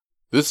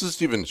This is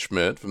Stephen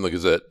Schmidt from the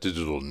Gazette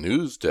Digital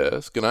News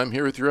Desk, and I'm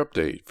here with your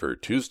update for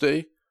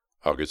Tuesday,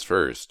 August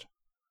 1st.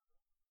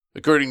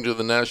 According to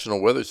the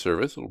National Weather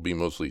Service, it will be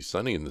mostly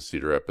sunny in the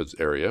Cedar Rapids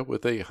area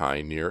with a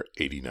high near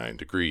 89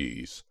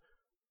 degrees.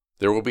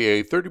 There will be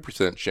a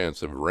 30%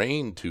 chance of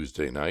rain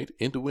Tuesday night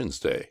into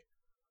Wednesday.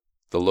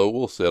 The low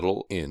will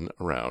settle in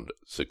around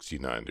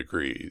 69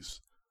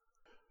 degrees.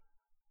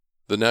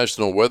 The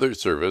National Weather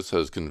Service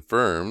has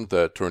confirmed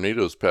that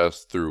tornadoes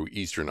passed through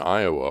eastern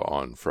Iowa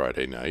on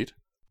Friday night.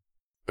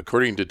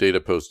 According to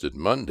data posted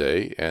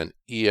Monday, an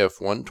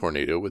EF1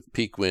 tornado with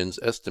peak winds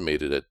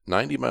estimated at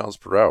 90 miles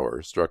per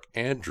hour struck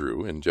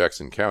Andrew in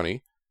Jackson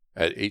County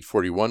at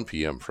 8:41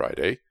 p.m.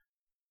 Friday.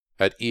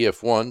 At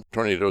EF1,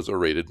 tornadoes are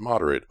rated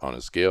moderate on a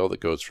scale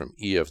that goes from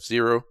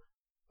EF0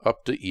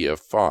 up to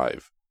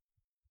EF5.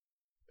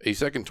 A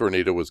second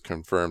tornado was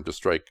confirmed to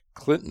strike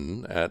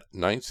Clinton at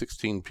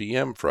 9:16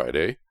 p.m.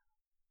 Friday.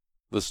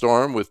 The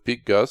storm, with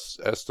peak gusts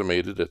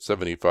estimated at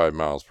 75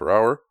 miles per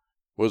hour,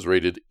 was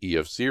rated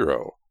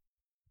EF0.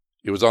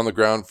 It was on the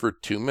ground for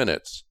 2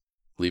 minutes,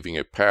 leaving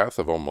a path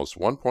of almost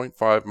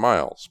 1.5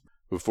 miles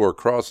before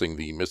crossing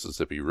the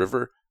Mississippi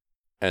River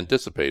and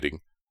dissipating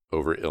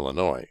over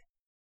Illinois.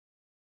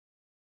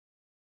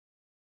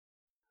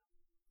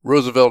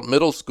 Roosevelt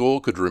Middle School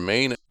could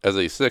remain as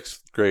a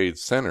 6th grade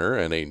center,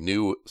 and a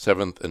new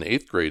 7th and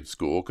 8th grade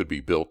school could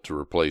be built to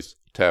replace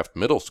Taft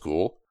Middle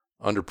School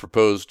under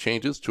proposed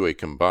changes to a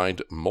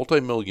combined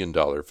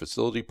multimillion-dollar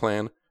facility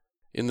plan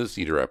in the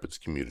Cedar Rapids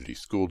Community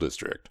School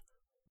District.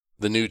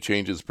 The new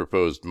changes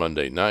proposed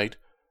Monday night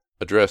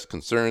address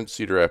concerns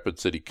Cedar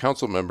Rapids City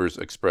Council members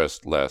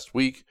expressed last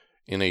week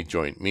in a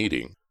joint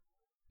meeting.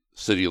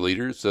 City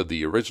leaders said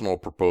the original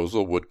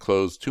proposal would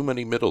close too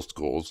many middle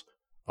schools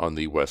on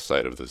the west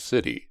side of the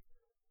city.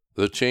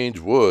 The change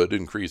would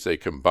increase a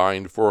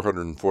combined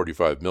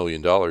 $445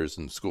 million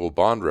in school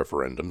bond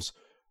referendums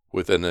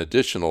with an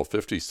additional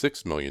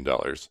 $56 million.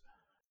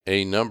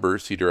 A number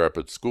of Cedar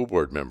Rapids School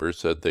Board members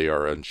said they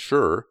are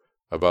unsure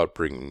about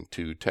bringing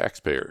to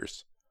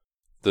taxpayers.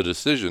 The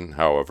decision,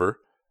 however,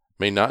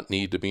 may not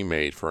need to be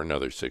made for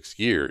another 6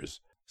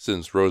 years,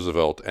 since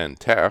Roosevelt and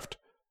Taft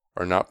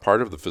are not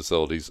part of the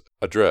facilities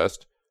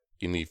addressed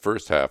in the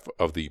first half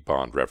of the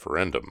bond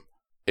referendum,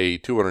 a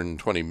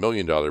 $220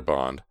 million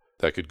bond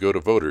that could go to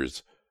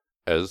voters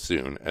as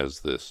soon as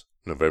this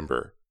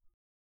November.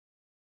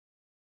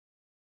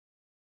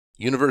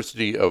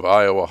 University of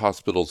Iowa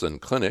Hospitals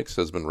and Clinics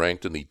has been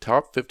ranked in the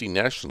top 50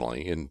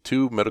 nationally in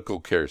 2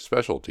 medical care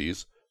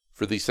specialties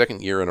for the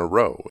second year in a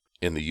row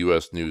in the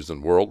U.S. News &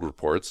 World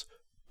Report's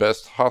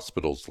Best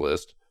Hospitals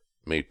list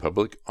made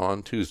public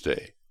on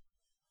Tuesday.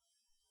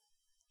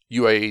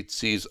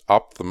 UIHC's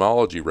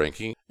ophthalmology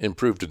ranking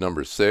improved to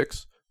number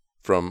 6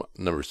 from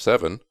number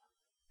 7,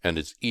 and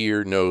its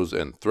ear, nose,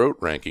 and throat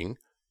ranking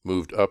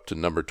moved up to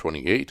number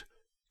 28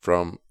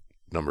 from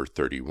number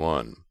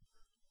 31.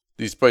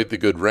 Despite the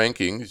good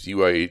rankings,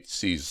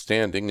 UIHC's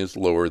standing is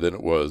lower than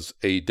it was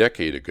a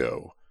decade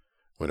ago,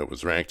 when it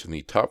was ranked in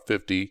the top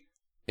 50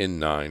 in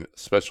 9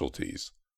 specialties.